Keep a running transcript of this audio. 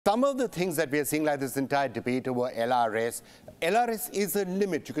Some of the things that we are seeing, like this entire debate over LRS is a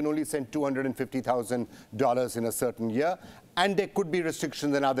limit. You can only send $250,000 in a certain year, and there could be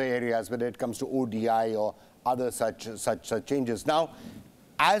restrictions in other areas, whether it comes to ODI or other such changes. Now,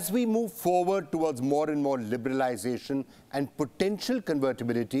 as we move forward towards more and more liberalization and potential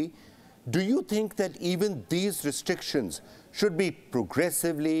convertibility, do you think that even these restrictions should be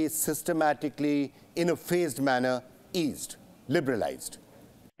progressively, systematically, in a phased manner, eased, liberalized?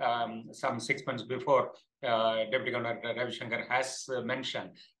 Some 6 months before, Deputy Governor Ravi Shankar has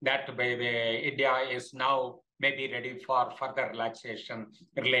mentioned that India is now maybe ready for further relaxation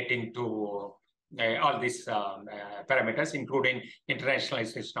relating to all these parameters, including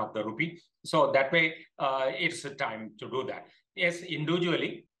internationalization of the rupee. So that way, it's time to do that. Yes,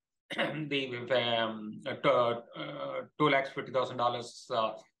 individually, the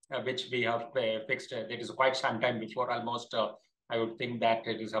 $250,000 which we have fixed, it is quite some time before, almost I would think that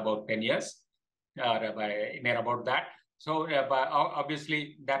it is about 10 years, near about that. So but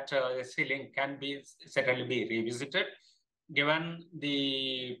obviously that ceiling can certainly be revisited, given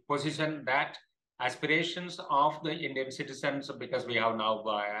the position that aspirations of the Indian citizens, because we have now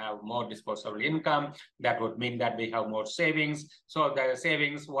have more disposable income, that would mean that we have more savings. So the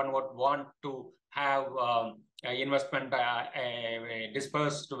savings, one would want to have investment, a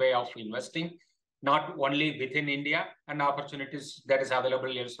dispersed way of investing, not only within India, and opportunities that is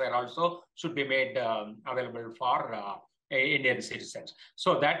available elsewhere also should be made available for Indian citizens.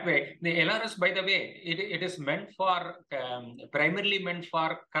 So that way, the LRS, by the way, it is meant for, primarily meant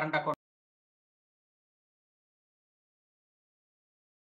for current account